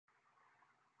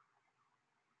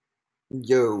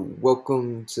Yo,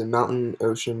 welcome to Mountain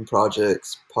Ocean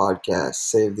Project's podcast,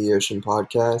 Save the Ocean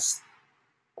podcast.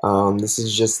 This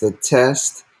is just the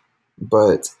test,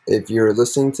 but if you're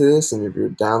listening to this and if you're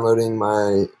downloading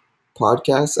my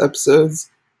podcast episodes,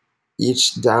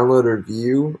 each download or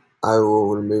view, I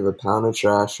will remove a pound of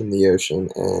trash from the ocean,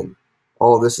 and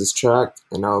all this is tracked,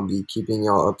 and I'll be keeping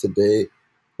y'all up to date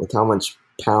with how much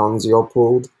pounds y'all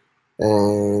pulled.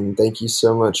 And thank you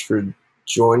so much for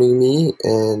joining me,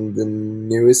 and the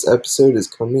newest episode is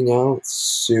coming out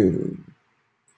soon.